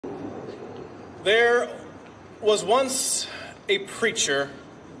There was once a preacher,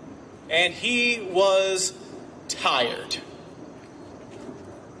 and he was tired.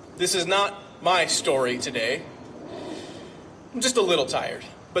 This is not my story today. I'm just a little tired.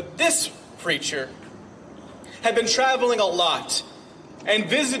 But this preacher had been traveling a lot and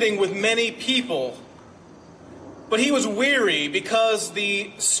visiting with many people. But he was weary because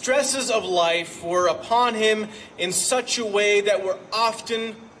the stresses of life were upon him in such a way that were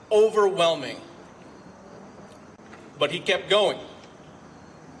often overwhelming. But he kept going.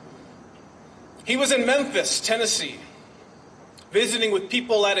 He was in Memphis, Tennessee, visiting with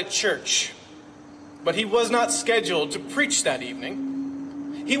people at a church. But he was not scheduled to preach that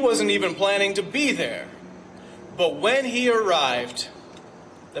evening. He wasn't even planning to be there. But when he arrived,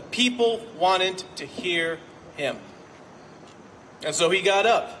 the people wanted to hear him. And so he got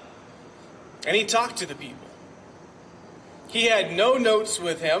up and he talked to the people. He had no notes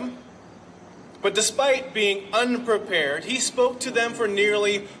with him, but despite being unprepared, he spoke to them for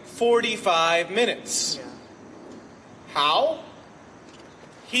nearly 45 minutes. How?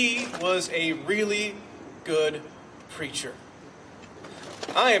 He was a really good preacher.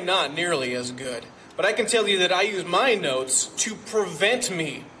 I am not nearly as good, but I can tell you that I use my notes to prevent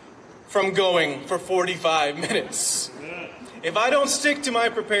me from going for 45 minutes. If I don't stick to my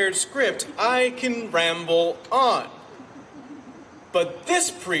prepared script, I can ramble on. But this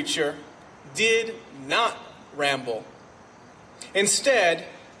preacher did not ramble. Instead,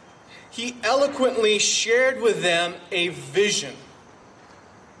 he eloquently shared with them a vision,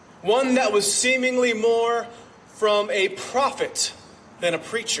 one that was seemingly more from a prophet than a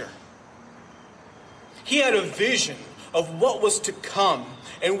preacher. He had a vision of what was to come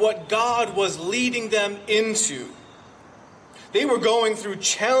and what God was leading them into. They were going through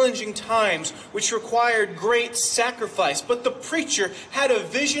challenging times which required great sacrifice, but the preacher had a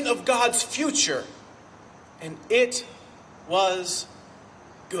vision of God's future, and it was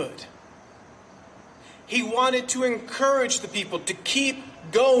good. He wanted to encourage the people to keep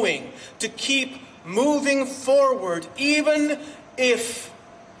going, to keep moving forward, even if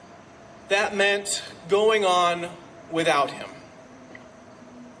that meant going on without him.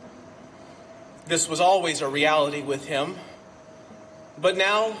 This was always a reality with him, but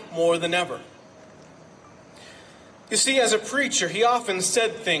now more than ever. You see, as a preacher, he often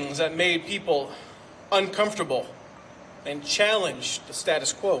said things that made people uncomfortable and challenged the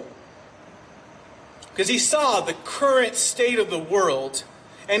status quo. Because he saw the current state of the world,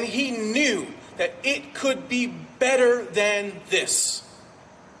 and he knew that it could be better than this.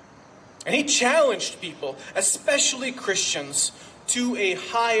 And he challenged people, especially Christians, to a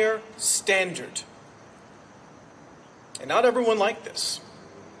higher standard. And not everyone liked this,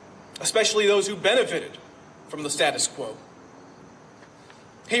 especially those who benefited from the status quo.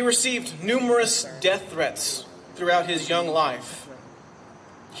 He received numerous death threats throughout his young life.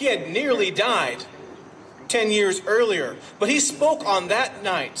 He had nearly died 10 years earlier, but he spoke on that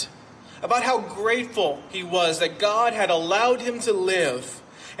night about how grateful he was that God had allowed him to live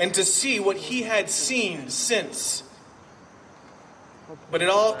and to see what he had seen since. But it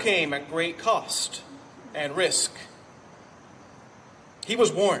all came at great cost and risk. He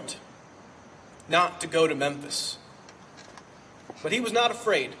was warned not to go to Memphis, but he was not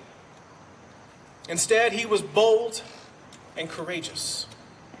afraid. Instead, he was bold and courageous.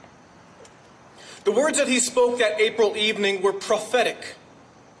 The words that he spoke that April evening were prophetic,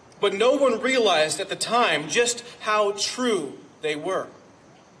 but no one realized at the time just how true they were.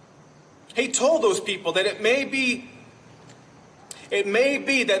 He told those people that it may be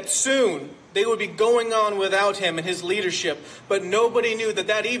that soon they would be going on without him and his leadership, but nobody knew that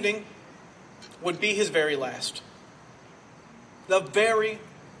that evening would be his very last. The very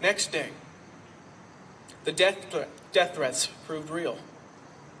next day, the death threats proved real.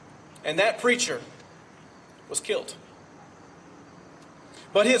 And that preacher was killed.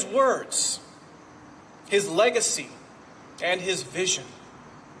 But his words, his legacy, and his vision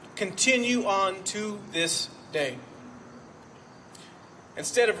continue on to this day.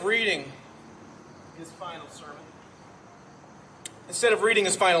 Instead of reading his final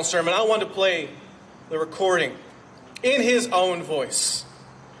sermon, I want to play the recording in his own voice.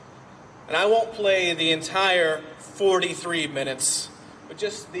 And I won't play the entire 43 minutes, but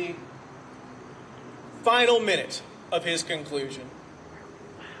just the final minute of his conclusion.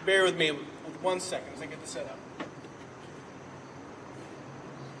 Bear with me 1 second as I get this set up.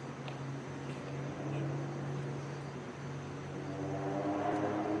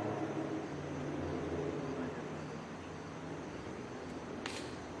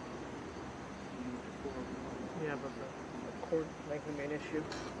 Yeah, but the cord might be an issue.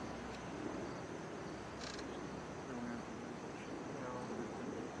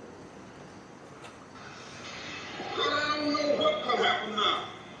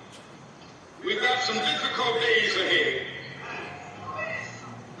 have some difficult days ahead.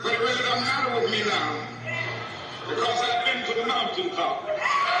 But it really doesn't matter with me now, because I've been to the mountaintop. I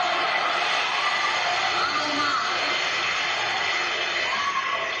don't mind.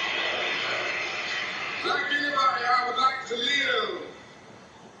 Like anybody, I would like to live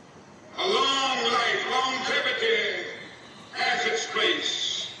a long life. Longevity has its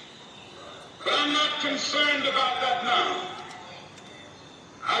place. But I'm not concerned about that now.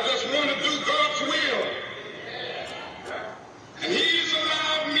 I just want to do God's will. And He's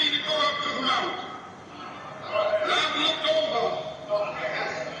allowed me to go up to the mountain. And I've looked over,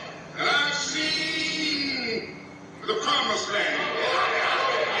 and I've seen the promised land.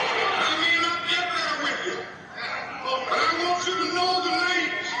 I may not get there with you, but I want you to know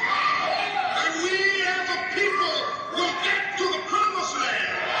tonight that we as a people will get to the promised land.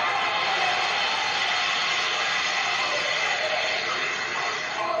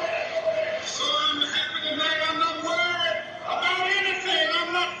 So I'm happy tonight. I'm not worried about anything.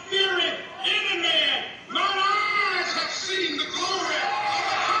 I'm not fearing any man. My eyes have seen the glory of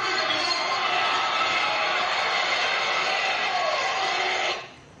the coming of the Lord.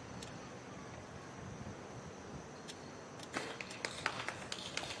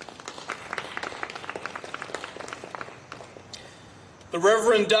 The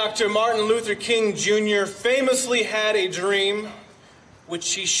Reverend Dr. Martin Luther King Jr. famously had a dream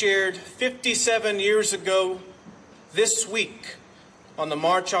which he shared 57 years ago this week on the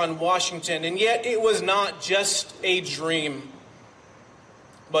March on Washington. And yet it was not just a dream,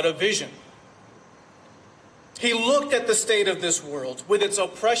 but a vision. He looked at the state of this world with its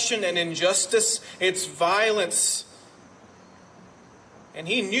oppression and injustice, its violence, and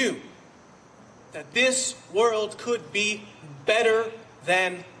he knew that this world could be better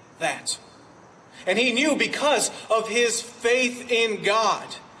than that. And he knew, because of his faith in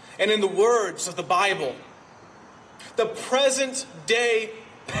God and in the words of the Bible, the present day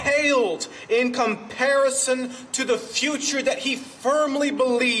paled in comparison to the future that he firmly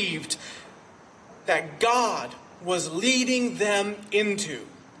believed that God was leading them into.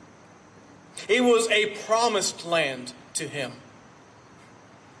 It was a promised land to him.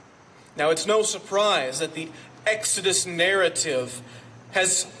 Now, it's no surprise that the Exodus narrative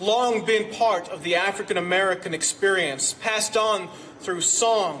has long been part of the African American experience, passed on through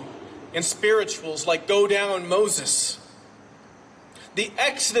song and spirituals like Go Down Moses. The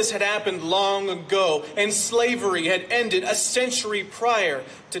Exodus had happened long ago, and slavery had ended a century prior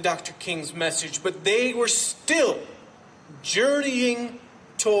to Dr. King's message, but they were still journeying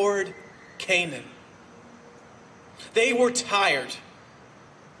toward Canaan. They were tired,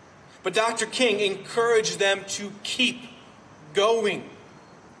 but Dr. King encouraged them to keep going.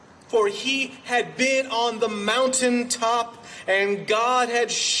 For he had been on the mountaintop, and God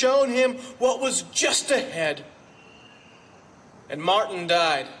had shown him what was just ahead. And Martin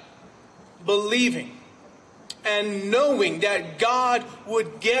died believing and knowing that God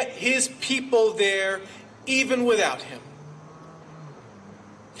would get his people there even without him.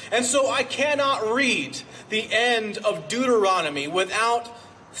 And so I cannot read the end of Deuteronomy without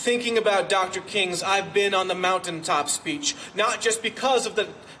thinking about Dr. King's "I've been on the mountaintop" speech, not just because of the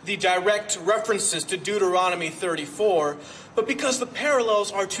direct references to Deuteronomy 34, but because the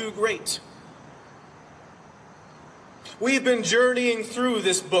parallels are too great. We've been journeying through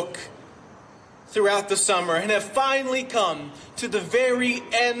this book throughout the summer and have finally come to the very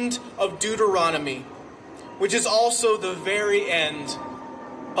end of Deuteronomy, which is also the very end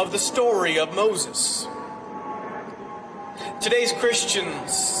of the story of Moses. Today's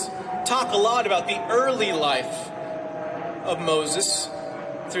Christians talk a lot about the early life of Moses,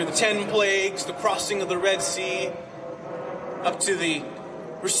 through the 10 plagues, the crossing of the Red Sea, up to the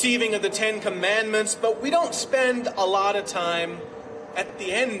receiving of the 10 Commandments, but we don't spend a lot of time at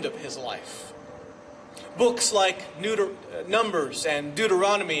the end of his life. Books like Numbers and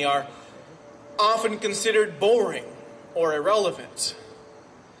Deuteronomy are often considered boring or irrelevant.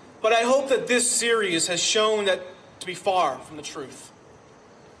 But I hope that this series has shown that to be far from the truth.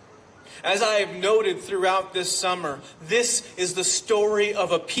 As I have noted throughout this summer, this is the story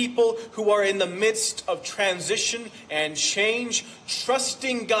of a people who are in the midst of transition and change,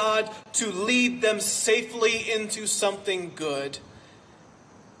 trusting God to lead them safely into something good.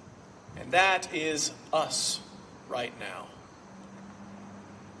 And that is us right now.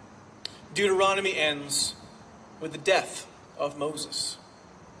 Deuteronomy ends with the death of Moses.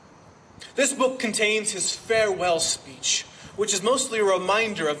 This book contains his farewell speech, which is mostly a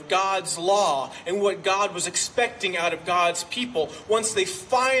reminder of God's law and what God was expecting out of God's people once they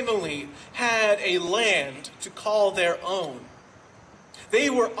finally had a land to call their own. They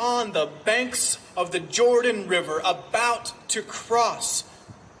were on the banks of the Jordan River, about to cross.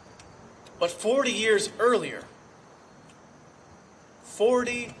 But 40 years earlier,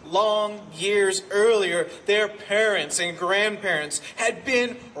 40 long years earlier, their parents and grandparents had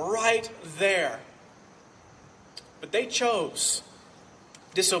been right there. But they chose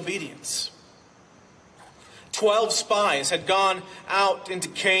disobedience. 12 spies had gone out into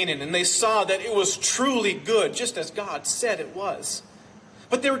Canaan, and they saw that it was truly good, just as God said it was.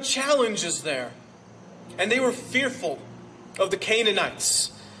 But there were challenges there, and they were fearful of the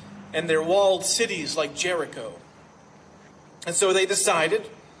Canaanites and their walled cities like Jericho. And so they decided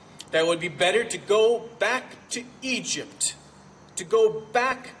that it would be better to go back to Egypt, to go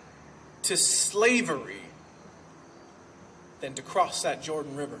back to slavery, than to cross that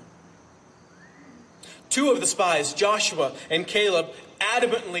Jordan River. Two of the spies, Joshua and Caleb,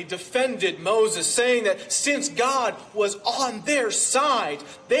 adamantly defended Moses, saying that since God was on their side,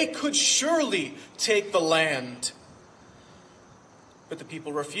 they could surely take the land. But the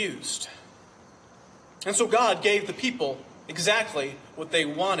people refused. And so God gave the people exactly what they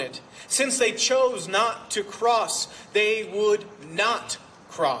wanted. Since they chose not to cross, they would not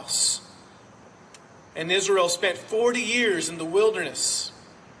cross. And Israel spent 40 years in the wilderness,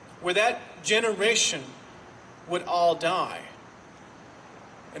 where that generation would all die.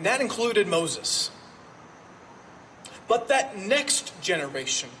 And that included Moses. But that next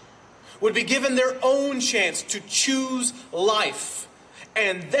generation would be given their own chance to choose life.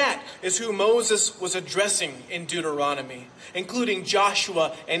 And that is who Moses was addressing in Deuteronomy, including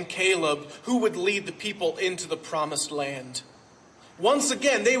Joshua and Caleb, who would lead the people into the promised land. Once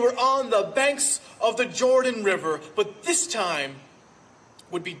again, they were on the banks of the Jordan River, but this time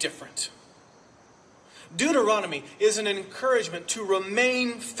would be different. Deuteronomy is an encouragement to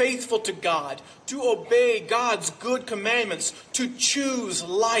remain faithful to God, to obey God's good commandments, to choose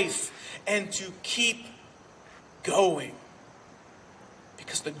life, and to keep going.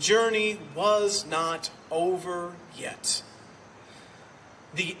 Because the journey was not over yet.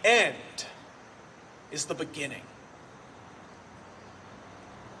 The end is the beginning.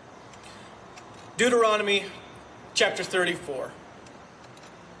 Deuteronomy chapter 34.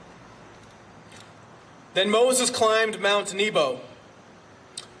 Then Moses climbed Mount Nebo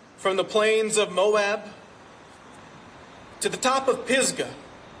from the plains of Moab to the top of Pisgah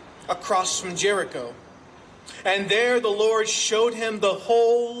across from Jericho. And there the Lord showed him the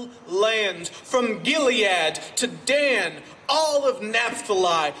whole land, from Gilead to Dan, all of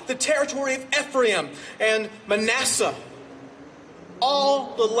Naphtali, the territory of Ephraim and Manasseh,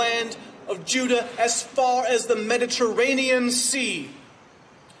 all the land of Judah as far as the Mediterranean Sea,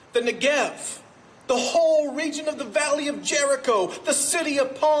 the Negev, the whole region of the valley of Jericho, the city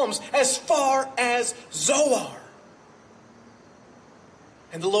of palms, as far as Zoar.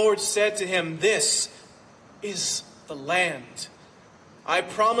 And the Lord said to him, "This is the land I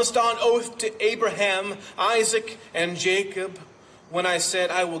promised on oath to Abraham, Isaac, and Jacob, when I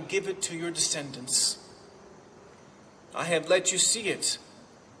said, I will give it to your descendants. I have let you see it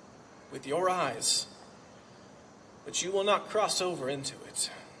with your eyes, but you will not cross over into it."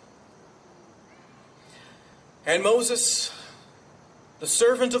 And Moses, the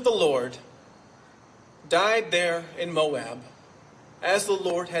servant of the Lord, died there in Moab, as the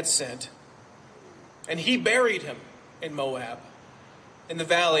Lord had said. And he buried him in Moab, in the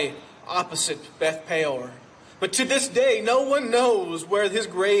valley opposite Beth Peor. But to this day, no one knows where his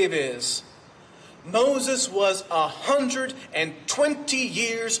grave is. Moses was 120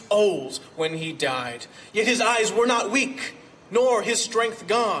 years old when he died, yet his eyes were not weak, nor his strength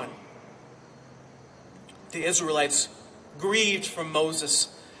gone. The Israelites grieved for Moses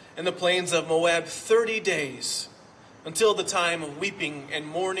in the plains of Moab 30 days, until the time of weeping and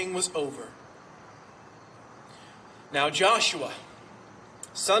mourning was over. Now Joshua,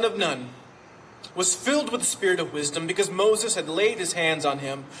 son of Nun, was filled with the spirit of wisdom, because Moses had laid his hands on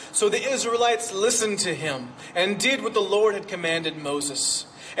him. So the Israelites listened to him and did what the Lord had commanded Moses.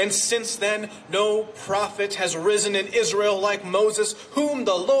 And since then, no prophet has risen in Israel like Moses, whom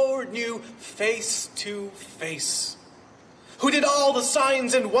the Lord knew face to face, who did all the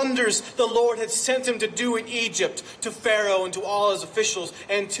signs and wonders the Lord had sent him to do in Egypt, to Pharaoh and to all his officials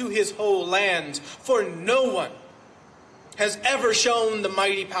and to his whole land. For no one has ever shown the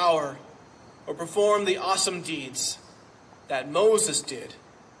mighty power or performed the awesome deeds that Moses did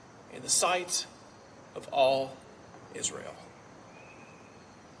in the sight of all Israel.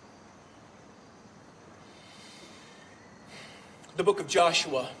 The book of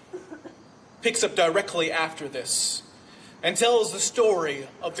Joshua picks up directly after this and tells the story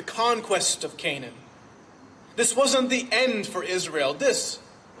of the conquest of Canaan. This wasn't the end for Israel. This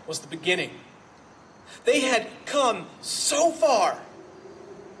was the beginning. They had come so far,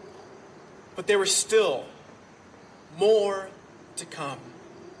 but there was still more to come.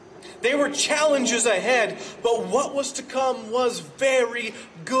 There were challenges ahead, but what was to come was very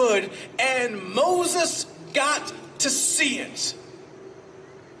good, and Moses got to see it.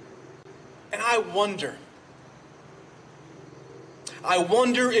 And I wonder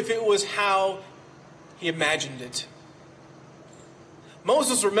if it was how he imagined it.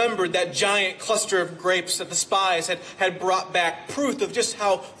 Moses remembered that giant cluster of grapes that the spies had brought back, proof of just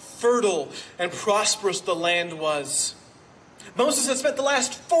how fertile and prosperous the land was. Moses had spent the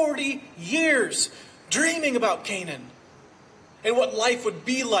last 40 years dreaming about Canaan and what life would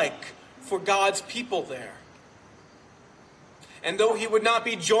be like for God's people there. And though he would not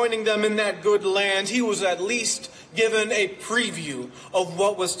be joining them in that good land, he was at least given a preview of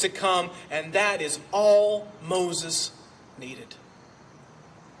what was to come, and that is all Moses needed.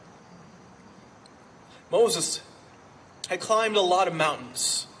 Moses had climbed a lot of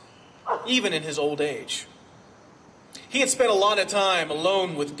mountains, even in his old age. He had spent a lot of time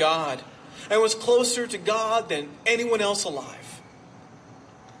alone with God and was closer to God than anyone else alive.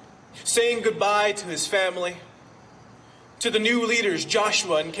 Saying goodbye to his family, to the new leaders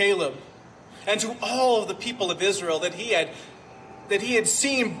Joshua and Caleb, and to all of the people of Israel that he had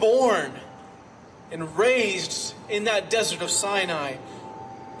seen born and raised in that desert of Sinai,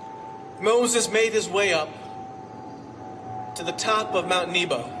 Moses made his way up to the top of Mount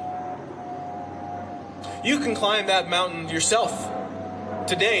Nebo. You can climb that mountain yourself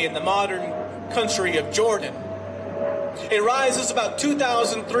today in the modern country of Jordan. It rises about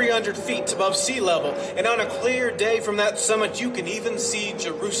 2,300 feet above sea level, and on a clear day from that summit, you can even see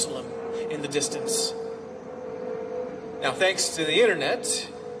Jerusalem in the distance. Now, thanks to the internet,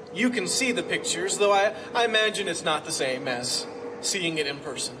 you can see the pictures, though I imagine it's not the same as seeing it in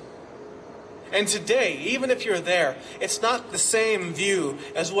person. And today, even if you're there, it's not the same view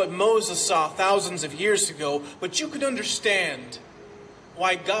as what Moses saw thousands of years ago, but you can understand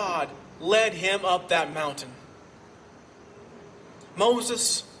why God led him up that mountain.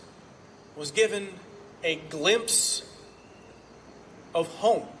 Moses was given a glimpse of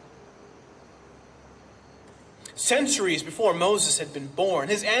home. Centuries before Moses had been born,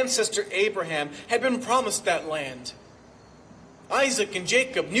 his ancestor Abraham had been promised that land. Isaac and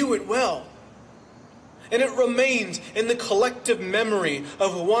Jacob knew it well. And it remained in the collective memory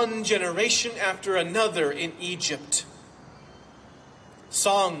of one generation after another in Egypt.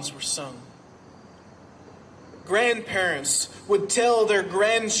 Songs were sung. Grandparents would tell their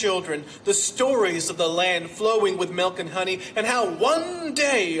grandchildren the stories of the land flowing with milk and honey, and how one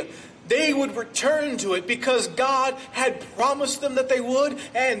day they would return to it because God had promised them that they would,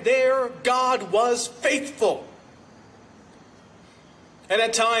 and their God was faithful. And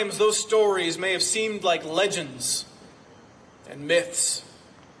at times, those stories may have seemed like legends and myths.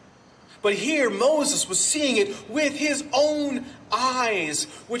 But here, Moses was seeing it with his own eyes,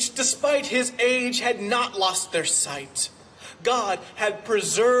 which, despite his age, had not lost their sight. God had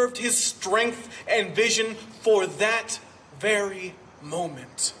preserved his strength and vision for that very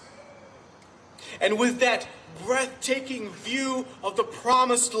moment. And with that breathtaking view of the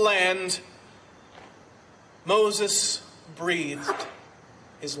promised land, Moses breathed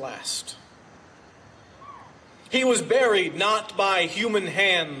his last. He was buried not by human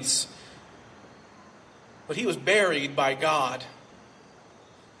hands, but he was buried by God.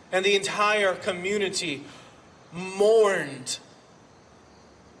 And the entire community mourned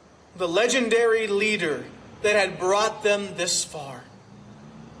the legendary leader that had brought them this far.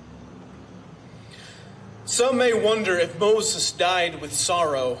 Some may wonder if Moses died with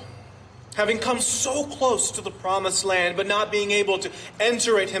sorrow, having come so close to the promised land, but not being able to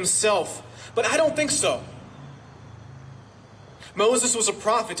enter it himself. But I don't think so. Moses was a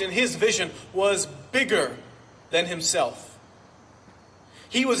prophet, and his vision was bigger than himself.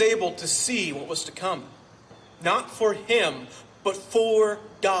 He was able to see what was to come, not for him, but for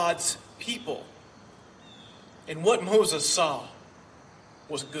God's people. And what Moses saw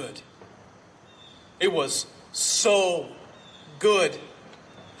was good. It was so good.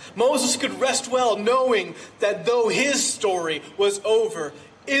 Moses could rest well knowing that though his story was over,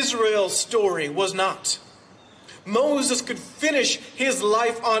 Israel's story was not. Moses could finish his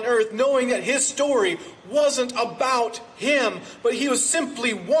life on earth knowing that his story wasn't about him, but he was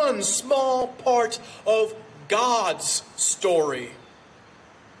simply one small part of God's story.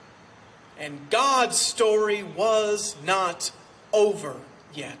 And God's story was not over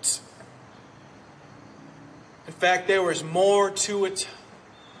yet. In fact, there was more to it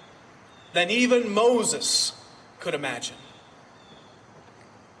than even Moses could imagine.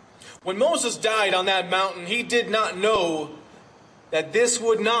 When Moses died on that mountain, he did not know that this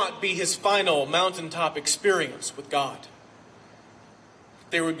would not be his final mountaintop experience with God.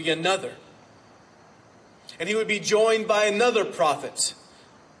 There would be another. And he would be joined by another prophet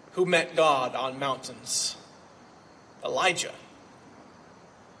who met God on mountains, Elijah.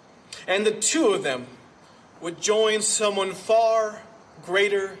 And the two of them would join someone far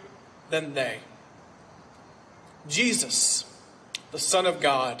greater than they. Jesus, the Son of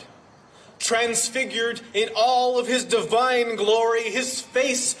God, transfigured in all of his divine glory, his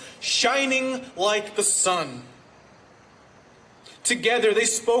face shining like the sun. Together they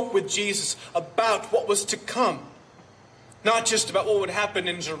spoke with Jesus about what was to come, not just about what would happen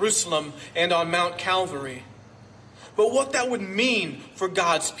in Jerusalem and on Mount Calvary, but what that would mean for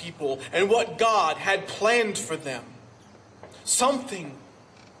God's people and what God had planned for them. Something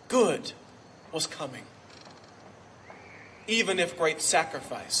good was coming, even if great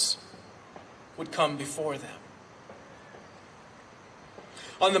sacrifice would come before them.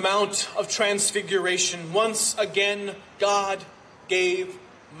 On the Mount of Transfiguration, once again, God gave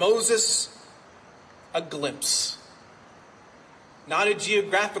Moses a glimpse. Not a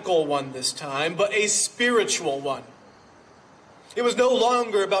geographical one this time, but a spiritual one. It was no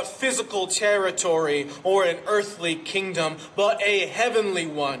longer about physical territory or an earthly kingdom, but a heavenly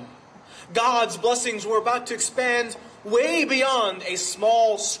one. God's blessings were about to expand way beyond a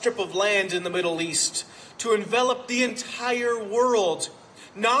small strip of land in the Middle East to envelop the entire world.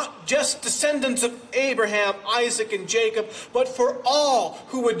 Not just descendants of Abraham, Isaac, and Jacob, but for all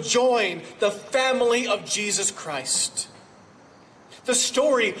who would join the family of Jesus Christ. The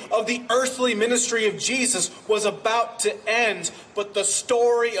story of the earthly ministry of Jesus was about to end, but the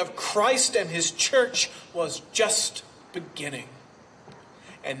story of Christ and his church was just beginning.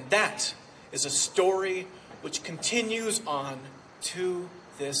 And that is a story which continues on to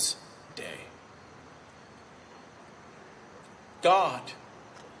this day. God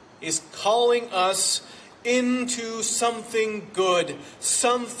is calling us into something good,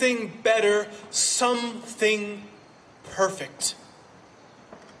 something better, something perfect.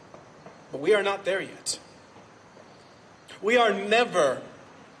 But we are not there yet. We are never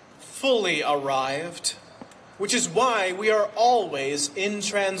fully arrived, which is why we are always in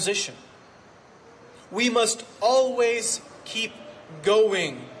transition. We must always keep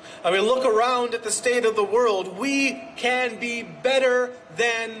going. I mean, look around at the state of the world. We can be better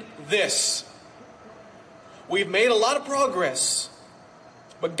than this. We've made a lot of progress,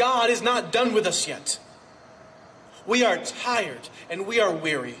 but God is not done with us yet. We are tired and we are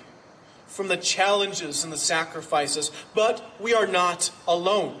weary from the challenges and the sacrifices, but we are not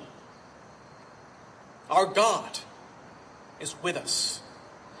alone. Our God is with us,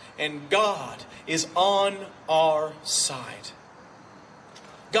 and God is on our side.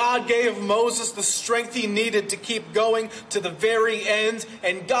 God gave Moses the strength he needed to keep going to the very end,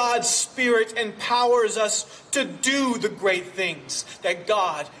 and God's Spirit empowers us to do the great things that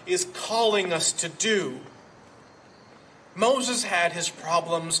God is calling us to do. Moses had his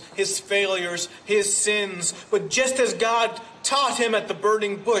problems, his failures, his sins, but just as God taught him at the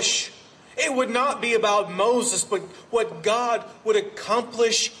burning bush, it would not be about Moses, but what God would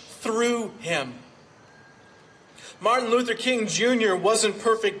accomplish through him. Martin Luther King Jr. wasn't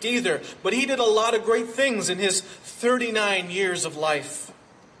perfect either, but he did a lot of great things in his 39 years of life.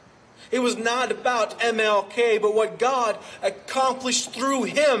 It was not about MLK, but what God accomplished through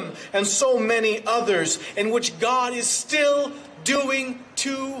him and so many others, and which God is still doing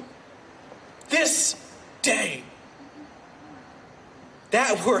to this day.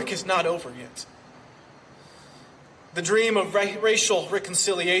 That work is not over yet. The dream of racial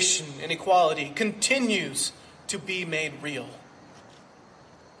reconciliation and equality continues to be made real.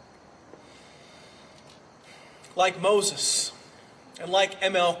 Like Moses and like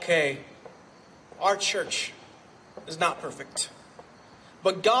MLK, our church is not perfect.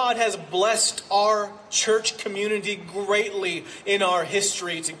 But God has blessed our church community greatly in our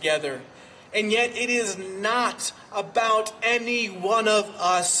history together. And yet it is not about any one of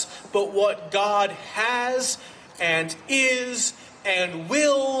us, but what God has and is and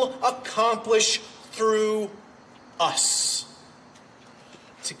will accomplish through us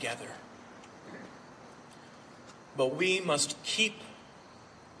together. But we must keep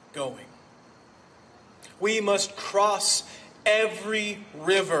going. We must cross every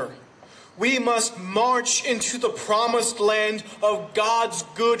river. We must march into the promised land of God's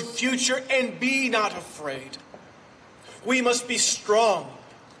good future and be not afraid. We must be strong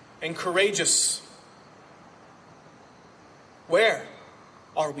and courageous. Where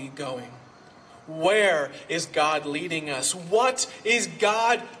are we going? Where is God leading us? What is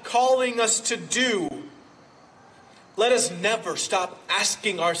God calling us to do? Let us never stop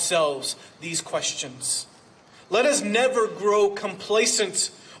asking ourselves these questions. Let us never grow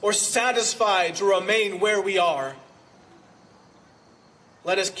complacent or satisfied to remain where we are.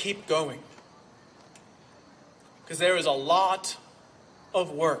 Let us keep going. Because there is a lot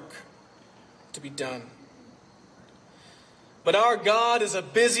of work to be done. But our God is a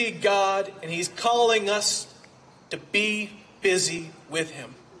busy God, and He's calling us to be busy with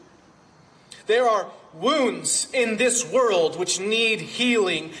Him. There are wounds in this world which need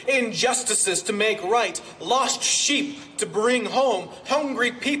healing, injustices to make right, lost sheep to bring home,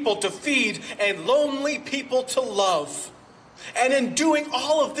 hungry people to feed, and lonely people to love. And in doing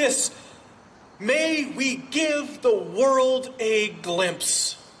all of this, may we give the world a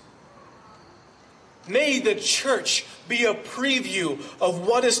glimpse. May the church be a preview of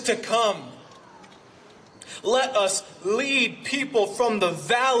what is to come. Let us lead people from the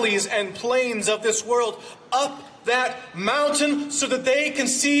valleys and plains of this world up that mountain so that they can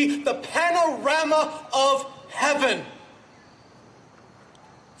see the panorama of heaven.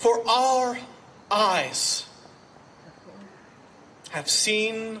 For our eyes have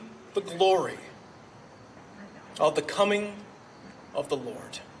seen the glory of the coming of the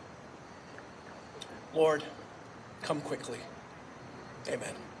Lord. Lord, come quickly.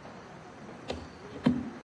 Amen.